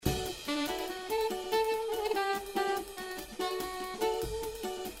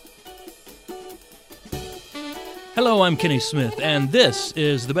Hello, I'm Kenny Smith, and this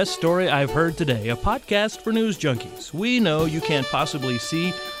is The Best Story I've Heard Today, a podcast for news junkies. We know you can't possibly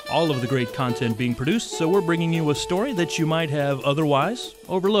see all of the great content being produced, so we're bringing you a story that you might have otherwise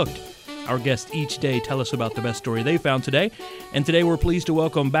overlooked. Our guests each day tell us about the best story they found today, and today we're pleased to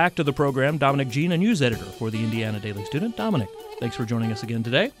welcome back to the program Dominick Jean, a news editor for the Indiana Daily Student. Dominick, thanks for joining us again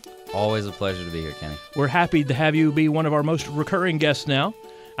today. Always a pleasure to be here, Kenny. We're happy to have you be one of our most recurring guests now.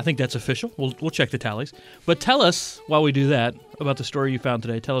 I think that's official. We'll check the tallies. But tell us, while we do that, about the story you found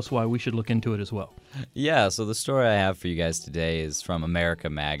today. Tell us why we should look into it as well. Yeah, so the story I have for you guys today is from America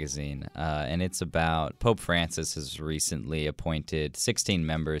Magazine, and it's about Pope Francis has recently appointed 16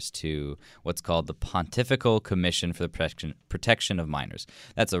 members to what's called the Pontifical Commission for the Protection of Minors.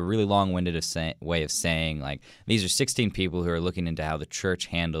 That's a really long-winded way of saying, like, these are 16 people who are looking into how the church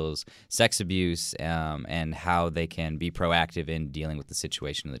handles sex abuse and how they can be proactive in dealing with the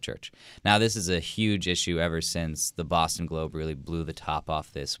situation in the church. Now, this is a huge issue ever since the Boston Globe really blew the top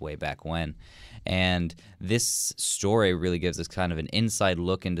off this way back when. And this story really gives us kind of an inside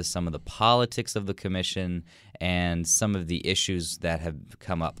look into some of the politics of the commission and some of the issues that have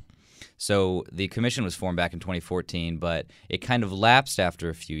come up. So the commission was formed back in 2014, but it kind of lapsed after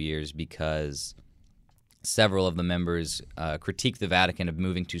a few years because several of the members critiqued the Vatican of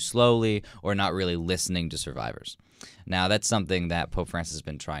moving too slowly or not really listening to survivors. Now, that's something that Pope Francis has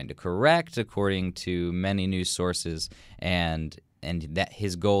been trying to correct, according to many news sources, and that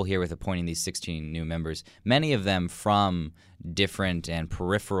his goal here with appointing these 16 new members, many of them from different and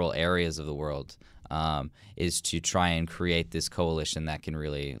peripheral areas of the world, is to try and create this coalition that can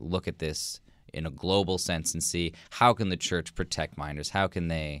really look at this in a global sense and see how can the church protect minors, how can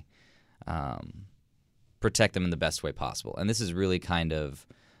they protect them in the best way possible. And this is really kind of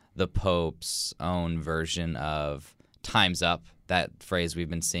the Pope's own version of time's up, that phrase we've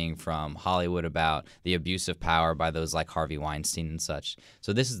been seeing from Hollywood about the abuse of power by those like Harvey Weinstein and such.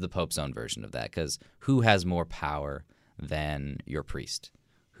 So this is the Pope's own version of that, because who has more power than your priest?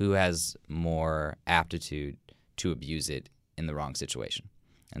 Who has more aptitude to abuse it in the wrong situation?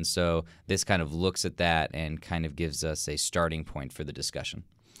 And so this kind of looks at that and kind of gives us a starting point for the discussion.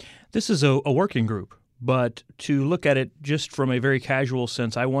 This is a working group, but to look at it just from a very casual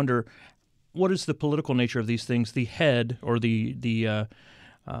sense, I wonder, what is the political nature of these things? The head or the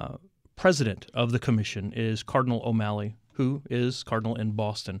president of the commission is Cardinal O'Malley, who is Cardinal in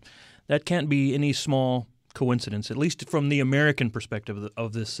Boston. That can't be any small coincidence, at least from the American perspective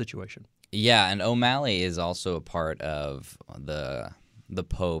of this situation. Yeah, and O'Malley is also a part of the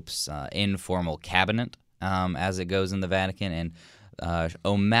Pope's informal cabinet, as it goes in the Vatican, and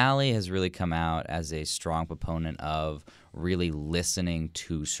O'Malley has really come out as a strong proponent of really listening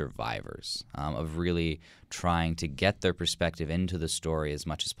to survivors, of really trying to get their perspective into the story as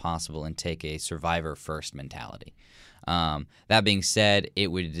much as possible and take a survivor-first mentality. That being said,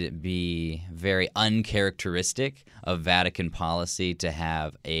 it would be very uncharacteristic of Vatican policy to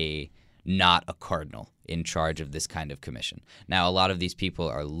have not a cardinal in charge of this kind of commission. Now, a lot of these people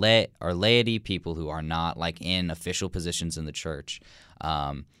are laity, people who are not like in official positions in the church,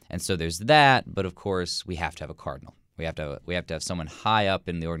 and so there's that. But of course, we have to have a cardinal. We have to have someone high up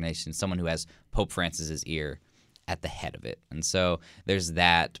in the organization, someone who has Pope Francis's ear at the head of it. And so there's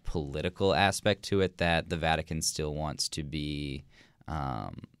that political aspect to it that the Vatican still wants to be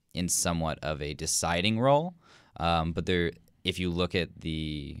in somewhat of a deciding role. But if you look at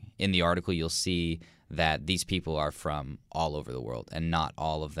in the article, you'll see that these people are from all over the world, and not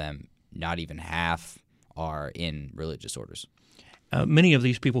all of them, not even half, are in religious orders. Many of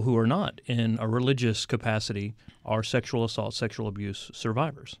these people who are not in a religious capacity are sexual assault, sexual abuse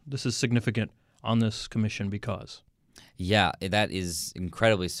survivors. This is significant on this commission because. Yeah, that is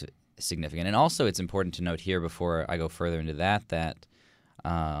incredibly significant. And also it's important to note here before I go further into that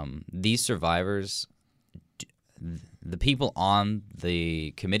these survivors, the people on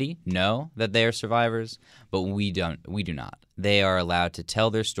the committee know that they are survivors, but we do not. They are allowed to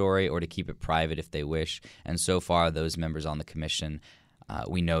tell their story or to keep it private if they wish. And so far, those members on the commission,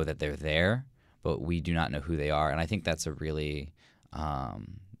 we know that they're there, but we do not know who they are. And I think that's a really,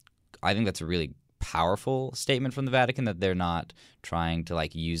 powerful statement from the Vatican, that they're not trying to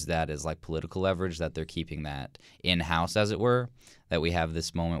like use that as like political leverage, that they're keeping that in-house, as it were, that we have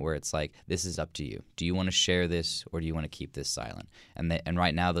this moment where it's like, this is up to you. Do you want to share this, or do you want to keep this silent? And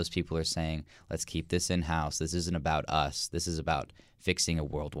right now those people are saying, let's keep this in-house. This isn't about us. This is about fixing a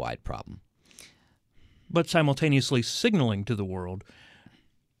worldwide problem. But simultaneously signaling to the world,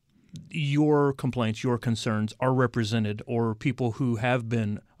 your complaints, your concerns are represented, or people who have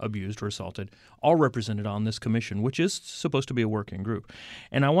been abused or assaulted are represented on this commission, which is supposed to be a working group.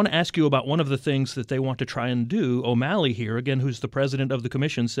 And I want to ask you about one of the things that they want to try and do. O'Malley here, again, who's the president of the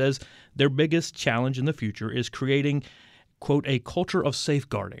commission, says their biggest challenge in the future is creating, quote, a culture of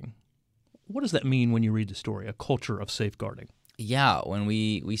safeguarding. What does that mean when you read the story, a culture of safeguarding? Yeah, when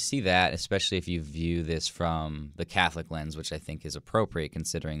we see that, especially if you view this from the Catholic lens, which I think is appropriate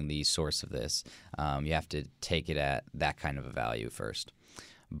considering the source of this, you have to take it at that kind of a value first.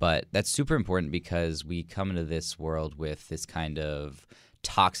 But that's super important because we come into this world with this kind of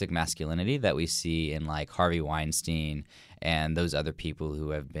toxic masculinity that we see in like Harvey Weinstein and those other people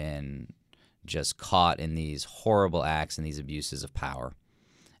who have been just caught in these horrible acts and these abuses of power.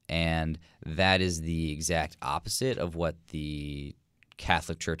 And that is the exact opposite of what the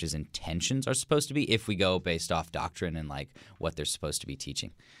Catholic Church's intentions are supposed to be if we go based off doctrine and like what they're supposed to be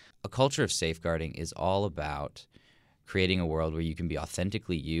teaching. A culture of safeguarding is all about creating a world where you can be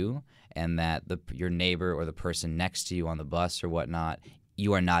authentically you and that your neighbor or the person next to you on the bus or whatnot,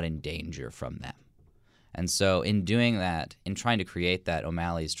 you are not in danger from them. And so in doing that, in trying to create that,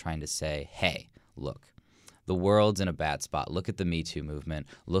 O'Malley's trying to say, hey, look, the world's in a bad spot. Look at the Me Too movement.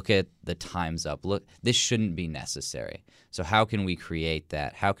 Look at the Time's Up. Look, this shouldn't be necessary. So how can we create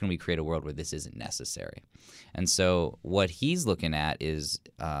that? How can we create a world where this isn't necessary? And so what he's looking at is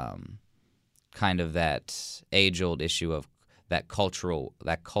kind of that age-old issue of that cultural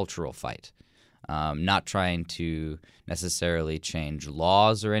fight. Not trying to necessarily change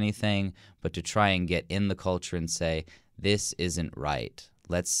laws or anything, but to try and get in the culture and say, this isn't right.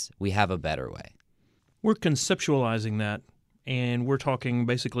 We have a better way. We're conceptualizing that, and we're talking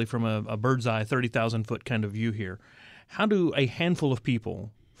basically from a bird's eye, 30,000-foot kind of view here. How do a handful of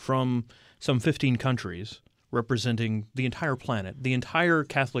people from some 15 countries representing the entire planet, the entire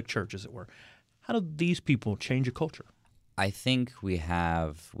Catholic Church, as it were, how do these people change a culture? I think we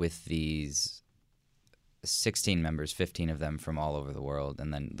have with these 16 members, 15 of them from all over the world,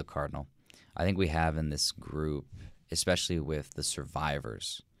 and then the Cardinal, I think we have in this group, especially with the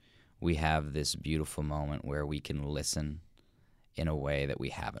survivors, we have this beautiful moment where we can listen in a way that we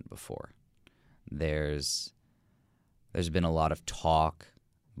haven't before. There's been a lot of talk,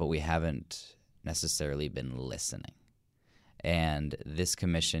 but we haven't necessarily been listening. And this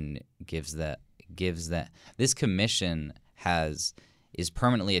commission gives that. This commission is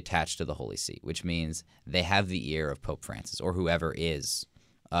permanently attached to the Holy See, which means they have the ear of Pope Francis or whoever is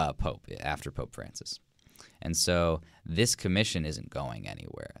Pope after Pope Francis. And so this commission isn't going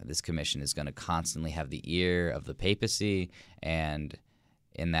anywhere. This commission is going to constantly have the ear of the papacy and,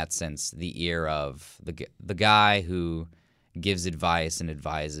 in that sense, the ear of the guy who gives advice and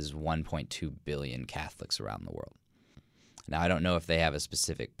advises 1.2 billion Catholics around the world. Now, I don't know if they have a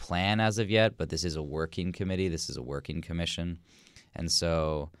specific plan as of yet, but this is a working committee. This is a working commission. And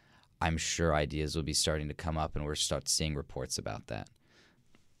so I'm sure ideas will be starting to come up, and we'll start seeing reports about that.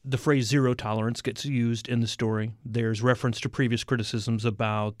 The phrase zero tolerance gets used in the story. There's reference to previous criticisms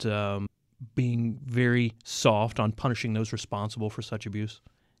about being very soft on punishing those responsible for such abuse.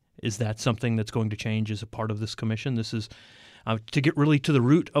 Is that something that's going to change as a part of this commission? This is to get really to the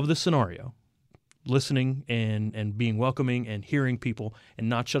root of the scenario, listening and being welcoming and hearing people and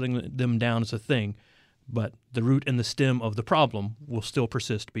not shutting them down as a thing, but the root and the stem of the problem will still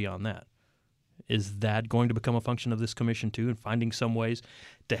persist beyond that. Is that going to become a function of this commission too, and finding some ways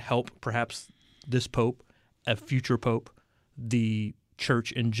to help perhaps this pope, a future pope, the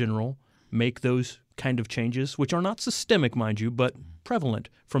church in general, make those kind of changes, which are not systemic, mind you, but prevalent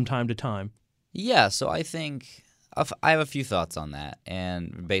from time to time? Yeah, so I think I have a few thoughts on that,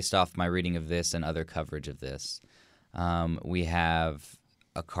 and based off my reading of this and other coverage of this, we have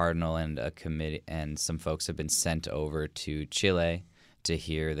a cardinal and a committee, and some folks have been sent over to Chile to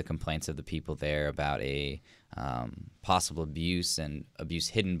hear the complaints of the people there about a possible abuse and abuse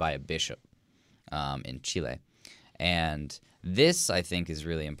hidden by a bishop in Chile. And this, I think, is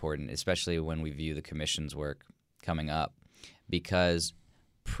really important, especially when we view the commission's work coming up, because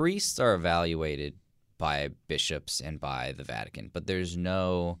priests are evaluated by bishops and by the Vatican, but there's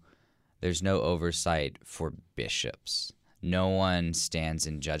no oversight for bishops. No one stands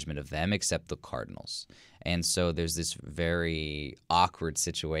in judgment of them except the cardinals. And so there's this very awkward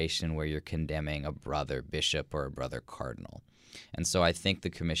situation where you're condemning a brother bishop or a brother cardinal. And so I think the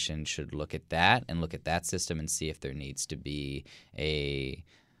commission should look at that and look at that system and see if there needs to be a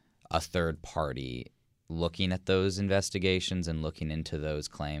third party looking at those investigations and looking into those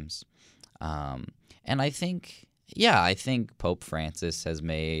claims. And I think Pope Francis has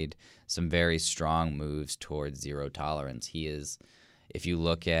made some very strong moves towards zero tolerance. He is If you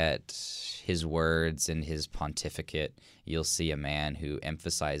look at his words and his pontificate, you'll see a man who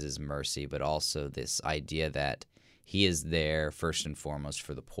emphasizes mercy, but also this idea that he is there first and foremost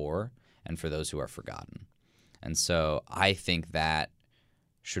for the poor and for those who are forgotten. And so I think that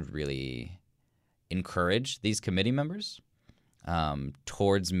should really encourage these committee members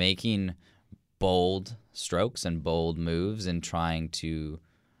towards making bold strokes and bold moves and trying to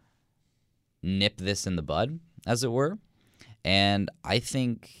nip this in the bud, as it were. And I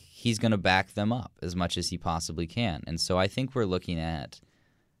think he's going to back them up as much as he possibly can. And so I think we're looking at,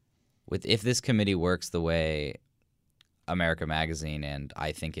 if this committee works the way America Magazine and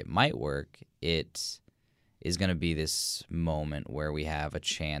I think it might work, it is going to be this moment where we have a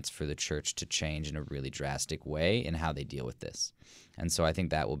chance for the church to change in a really drastic way in how they deal with this. And so I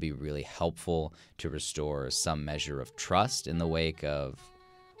think that will be really helpful to restore some measure of trust in the wake of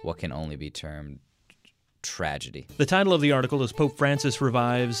what can only be termed tragedy. The title of the article is Pope Francis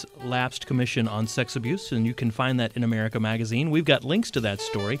Revives Lapsed Commission on Sex Abuse, and you can find that in America Magazine. We've got links to that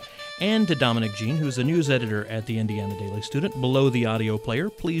story and to Dominick Jean, who's a news editor at the Indiana Daily Student, below the audio player.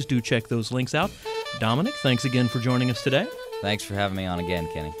 Please do check those links out. Dominick, thanks again for joining us today. Thanks for having me on again,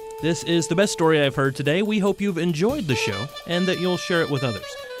 Kenny. This is the best story I've heard today. We hope you've enjoyed the show and that you'll share it with others.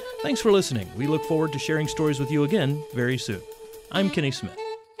 Thanks for listening. We look forward to sharing stories with you again very soon. I'm Kenny Smith.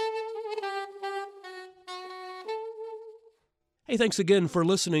 Hey, thanks again for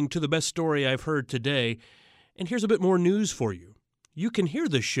listening to the best story I've heard today. And here's a bit more news for you. You can hear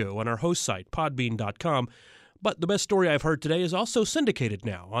this show on our host site, podbean.com, but the best story I've heard today is also syndicated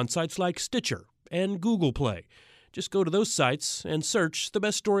now on sites like Stitcher and Google Play. Just go to those sites and search the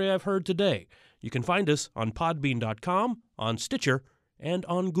best story I've heard today. You can find us on podbean.com, on Stitcher, and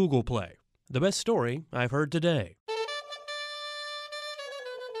on Google Play. The best story I've heard today.